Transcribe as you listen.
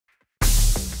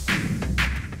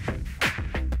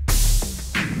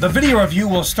The video review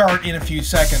will start in a few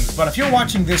seconds, but if you're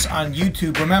watching this on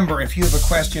YouTube, remember, if you have a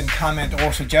question, comment,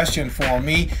 or suggestion for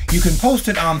me, you can post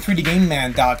it on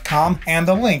 3dgameman.com, and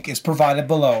the link is provided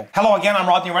below. Hello again, I'm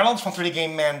Rodney Reynolds from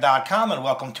 3dgameman.com, and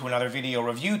welcome to another video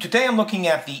review. Today I'm looking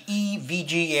at the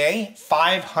EVGA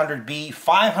 500B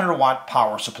 500W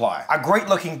power supply. A great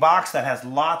looking box that has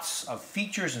lots of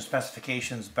features and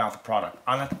specifications about the product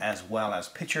on it, as well as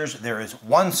pictures. There is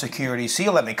one security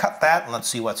seal. Let me cut that and let's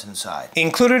see what's inside.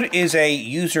 Included is a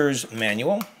user's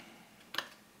manual,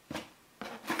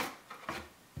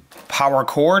 power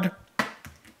cord,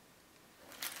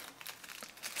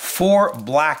 4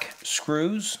 black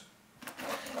screws,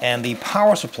 and the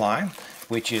power supply,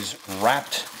 which is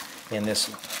wrapped in this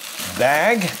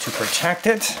bag to protect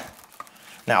it.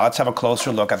 Now let's have a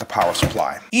closer look at the power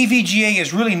supply. EVGA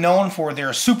is really known for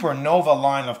their Supernova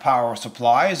line of power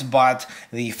supplies, but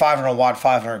the 500W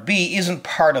 500B isn't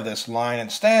part of this line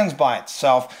and stands by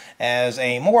itself as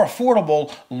a more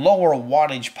affordable, lower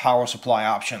wattage power supply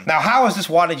option. Now, how is this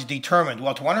wattage determined?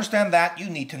 Well, to understand that, you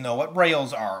need to know what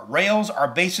rails are. Rails are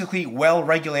basically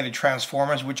well-regulated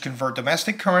transformers which convert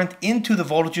domestic current into the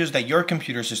voltages that your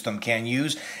computer system can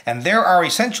use, and there are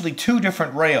essentially 2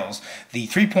 different rails, the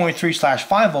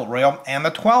 3.3/5V rail and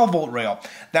the 12V rail.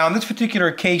 Now, in this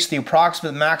particular case, the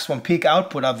approximate maximum peak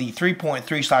output of the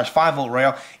 3.3/5V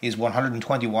rail is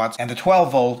 120 watts, and the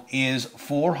 12V is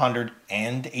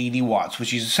 480 watts,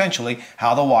 which is essentially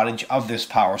how the wattage of this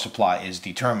power supply is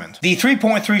determined. The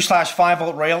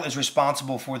 3.3/5V rail is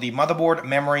responsible for the motherboard,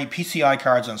 memory, PCI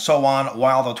cards, and so on,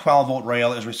 while the 12V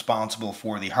rail is responsible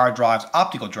for the hard drives,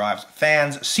 optical drives,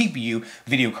 fans, CPU,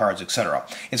 video cards, etc.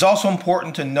 It's also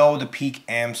important to know the peak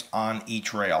amps on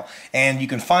each rail, and you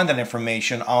can find that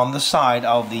information on the side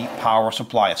of the power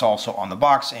supply. It's also on the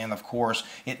box, and of course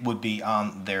it would be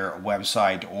on their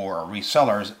website or a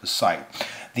reseller's site.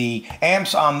 The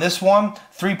amps on this one,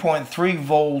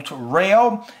 3.3V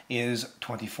rail is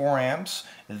 24 amps.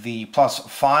 The plus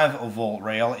 5V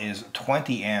rail is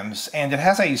 20 amps, and it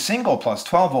has a single plus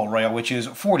 12V rail, which is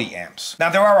 40 amps. Now,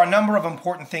 there are a number of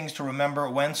important things to remember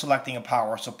when selecting a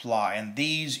power supply, and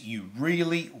these you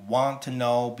really want to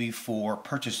know before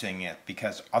purchasing it,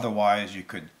 because otherwise you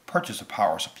could purchase a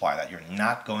power supply that you're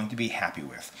not going to be happy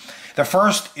with. The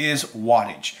first is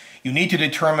wattage. You need to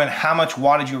determine how much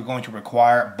wattage you're going to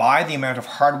require by the amount of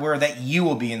hardware that you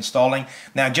will be installing.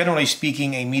 Now, generally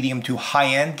speaking, a medium to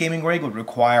high-end gaming rig would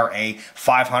require a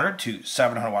 500 to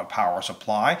 700W power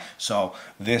supply, so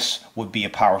this would be a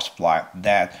power supply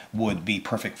that would be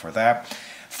perfect for that.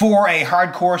 For a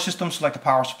hardcore system, select a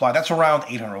power supply that's around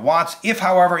 800 watts. If,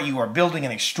 however, you are building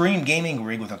an extreme gaming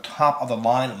rig with a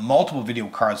top-of-the-line multiple video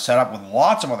cards set up with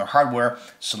lots of other hardware,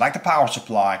 select a power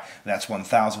supply that's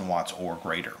 1000 watts or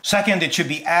greater. Second, it should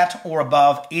be at or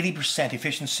above 80%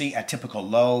 efficiency at typical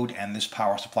load, and this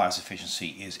power supply's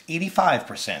efficiency is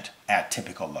 85% at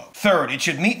typical load. Third, it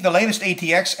should meet the latest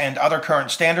ATX and other current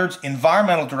standards,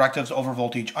 environmental directives, over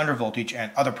voltage, under voltage,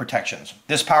 and other protections.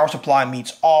 This power supply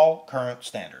meets all current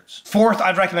standards. Fourth,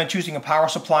 I'd recommend choosing a power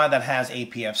supply that has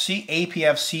APFC.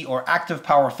 APFC, or active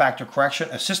power factor correction,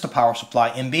 assists the power supply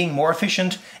in being more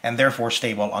efficient and therefore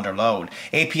stable under load.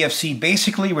 APFC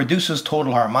basically reduces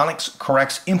total harmonics,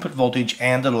 corrects input voltage,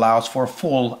 and it allows for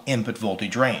full input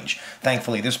voltage range.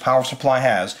 Thankfully, this power supply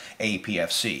has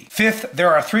APFC. Fifth,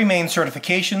 there are 3 main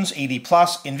certifications: AD+,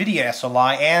 NVIDIA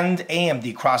SLI, and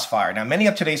AMD Crossfire. Now, many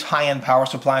of today's high-end power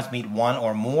supplies meet one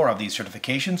or more of these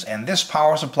certifications, and this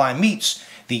power supply meets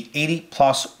the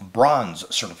 80+ bronze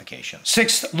certification.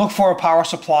 Sixth, look for a power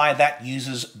supply that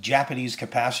uses Japanese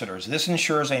capacitors. This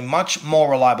ensures a much more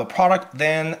reliable product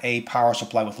than a power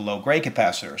supply with low-grade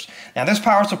capacitors. Now, this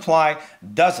power supply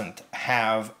doesn't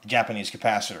have Japanese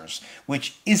capacitors,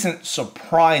 which isn't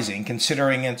surprising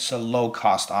considering it's a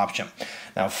low-cost option.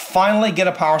 Now, finally, get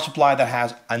a power supply that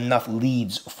has enough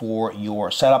leads for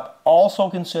your setup. Also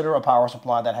consider a power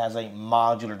supply that has a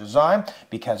modular design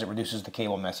because it reduces the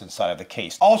cable mess inside of the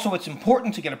case. Also, it's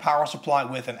important to get a power supply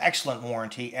with an excellent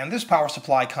warranty, and this power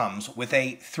supply comes with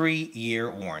a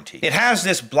 3-year warranty. It has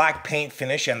this black paint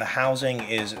finish and the housing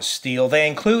is steel. They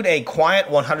include a quiet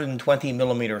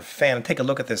 120mm fan. Take a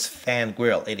look at this fan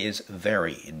grill. It is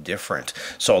very different.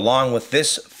 So along with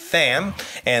this fan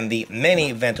and the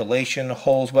many ventilation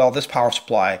holes, well, this power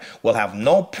supply will have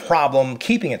no problem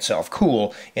keeping itself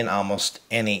cool in almost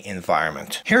any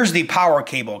environment. Here's the power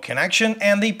cable connection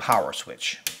and the power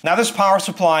switch. Now this power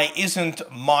supply isn't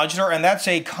modular, and that's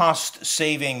a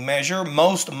cost-saving measure.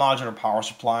 Most modular power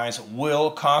supplies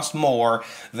will cost more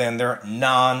than their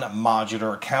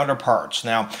non-modular counterparts.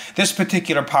 Now, this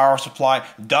particular power supply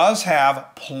does have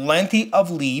plenty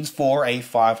of leads for a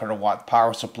 500-watt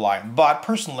power supply, but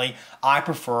personally, I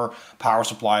prefer power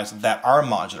supplies that are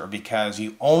modular because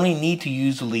you only need to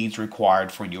use the leads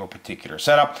required for your particular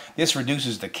setup. This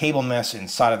reduces the cable mess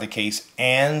inside of the case,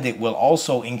 and it will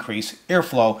also increase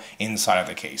airflow inside of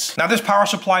the case. Now this power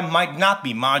supply might not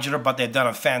be modular, but they've done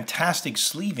a fantastic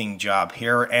sleeving job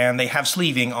here, and they have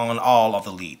sleeving on all of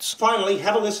the leads. Finally,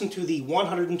 have a listen to the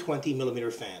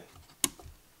 120mm fan.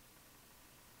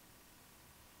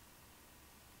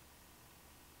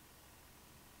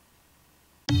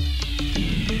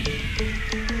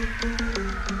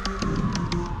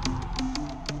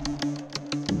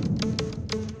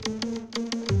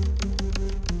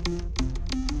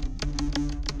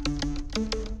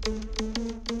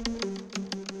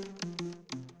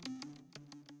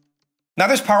 Now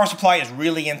this power supply is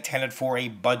really intended for a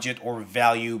budget or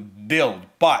value build,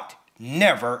 but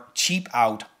never cheap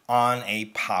out on a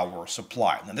power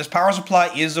supply. Now this power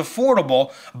supply is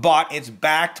affordable, but it's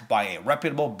backed by a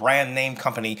reputable brand name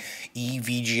company,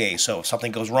 EVGA. So if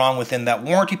something goes wrong within that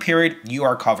warranty period, you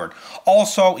are covered.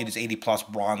 Also, it is 80+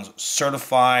 bronze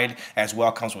certified, as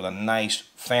well comes with a nice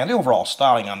fan. The overall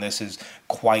styling on this is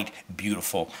quite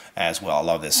beautiful as well. I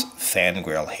love this fan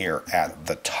grill here at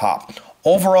the top.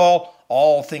 Overall,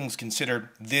 all things considered,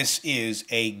 this is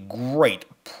a great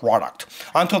product.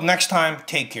 Until next time,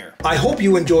 take care. I hope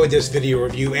you enjoyed this video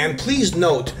review, and please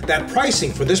note that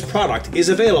pricing for this product is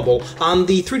available on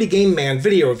the 3D Game Man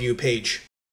video review page.